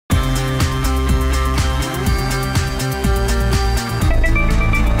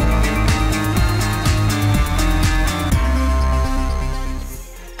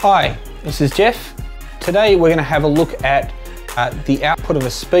Hi, this is Jeff. Today we're going to have a look at the output of a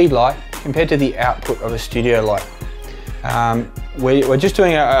Speedlight compared to the output of a studio light. We're just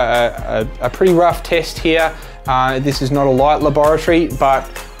doing a pretty rough test here. This is not a light laboratory, but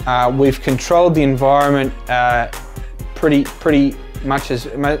we've controlled the environment pretty much as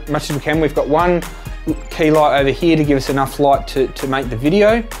we can. We've got one key light over here to give us enough light to make the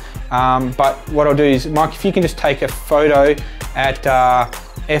video. But what I'll do is, Mike, if you can just take a photo at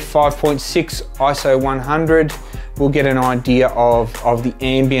f5.6 ISO 100, we'll get an idea of the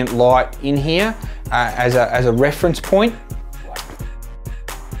ambient light in here as a reference point.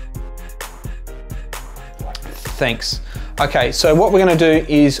 Thanks. Okay, so what we're going to do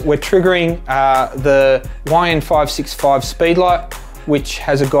is we're triggering the YN565 Speedlight, which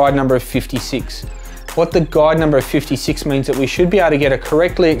has a guide number of 56. What the guide number of 56 means that we should be able to get a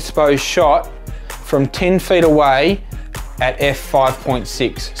correctly exposed shot from 10 feet away at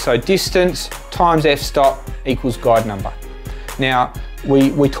f5.6. So distance times f-stop equals guide number. Now,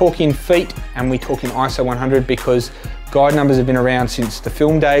 we talk in feet and we talk in ISO 100 because guide numbers have been around since the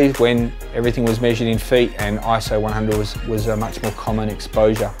film days when everything was measured in feet and ISO 100 was a much more common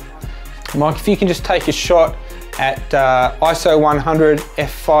exposure. Mike, if you can just take a shot at ISO 100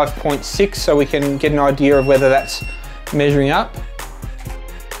 f5.6 so we can get an idea of whether that's measuring up.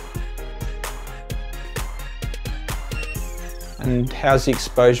 And how's the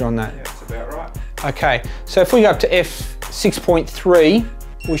exposure on that? Yeah, that's about right. Okay, so if we go up to f6.3,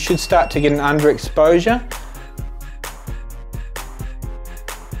 we should start to get an underexposure.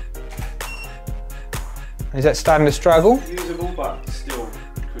 Is that starting to struggle? Usable, but still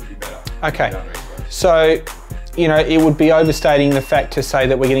could be better. Okay, so you know, it would be overstating the fact to say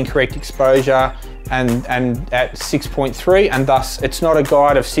that we're getting correct exposure and at 6.3, and thus it's not a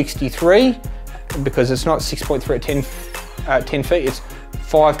guide of 63 because it's not 6.3 at 10 feet, it's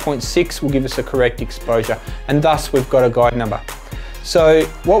 5.6 will give us a correct exposure, and thus we've got a guide number. So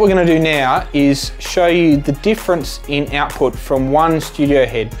what we're going to do now is show you the difference in output from one studio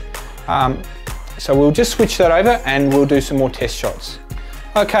head. So we'll just switch that over and we'll do some more test shots.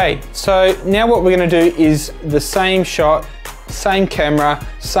 Okay, so now what we're going to do is the same shot, same camera,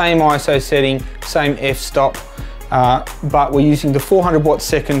 same ISO setting, same f-stop, but we're using the 400 watt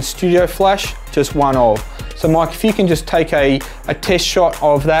second studio flash, just one of. So Mike, if you can just take a test shot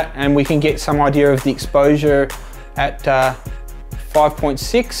of that and we can get some idea of the exposure at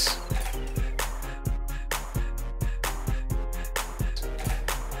 5.6.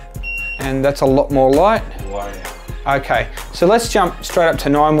 And that's a lot more light. Wow. Okay, so let's jump straight up to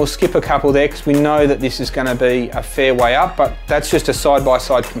 9. We'll skip a couple there because we know that this is going to be a fair way up, but that's just a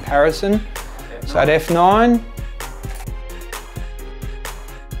side-by-side comparison. F9. So at F9,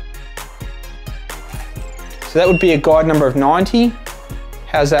 so that would be a guide number of 90.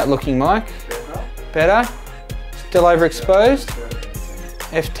 How's that looking, Mike? Better? Still overexposed?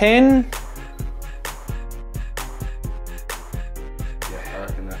 F10.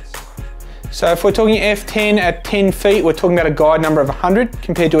 So if we're talking F10 at 10 feet, we're talking about a guide number of 100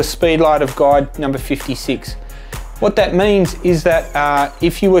 compared to a Speedlight of guide number 56. What that means is that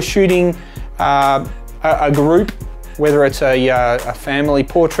if you were shooting a group, whether it's a family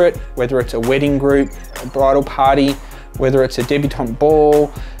portrait, whether it's a wedding group, a bridal party, whether it's a debutante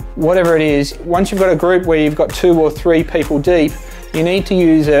ball, whatever it is, once you've got a group where you've got 2 or 3 people deep, you need to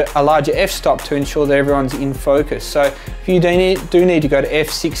use a larger f-stop to ensure that everyone's in focus. So if you do need to go to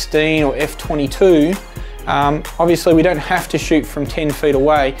f16 or f22, obviously we don't have to shoot from 10 feet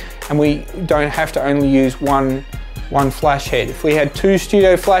away and we don't have to only use one flash head. If we had 2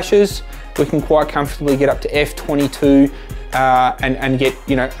 studio flashes, we can quite comfortably get up to f22 and get,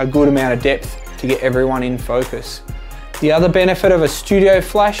 you know, a good amount of depth to get everyone in focus. The other benefit of a studio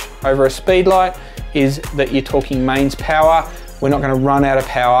flash over a Speedlight is that you're talking mains power. We're not going to run out of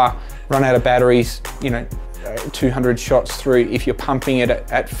power, run out of batteries, you know, 200 shots through. If you're pumping it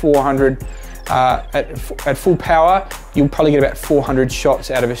at 400, at full power, you'll probably get about 400 shots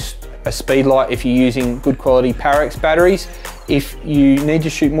out of a Speedlight if you're using good quality PROLUX batteries. If you need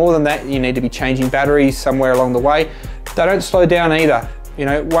to shoot more than that, you need to be changing batteries somewhere along the way. They don't slow down either. You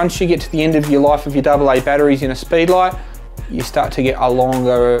know, once you get to the end of your life of your AA batteries in a Speedlight, you start to get a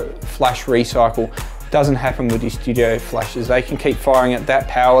longer flash recycle. Doesn't happen with your studio flashes. They can keep firing at that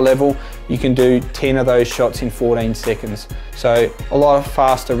power level. You can do 10 of those shots in 14 seconds. So a lot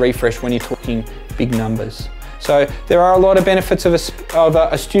faster refresh when you're talking big numbers. So there are a lot of benefits of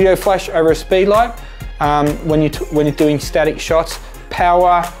a studio flash over a Speedlight. When you're doing static shots,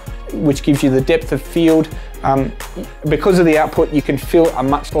 power, which gives you the depth of field. Because of the output, you can fill a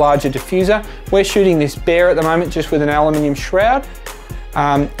much larger diffuser. We're shooting this bare at the moment just with an aluminium shroud.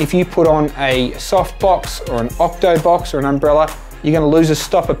 If you put on a soft box or an octo box or an umbrella, you're going to lose a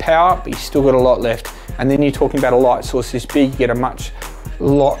stop of power, but you've still got a lot left. And then you're talking about a light source this big, you get a much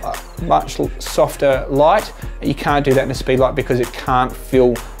softer light. You can't do that in a Speedlight because it can't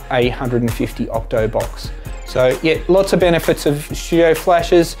fill a 150 octo box. So yeah, lots of benefits of studio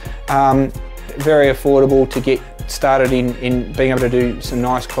flashes. Very affordable to get started in being able to do some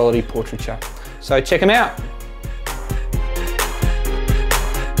nice quality portraiture. So check them out.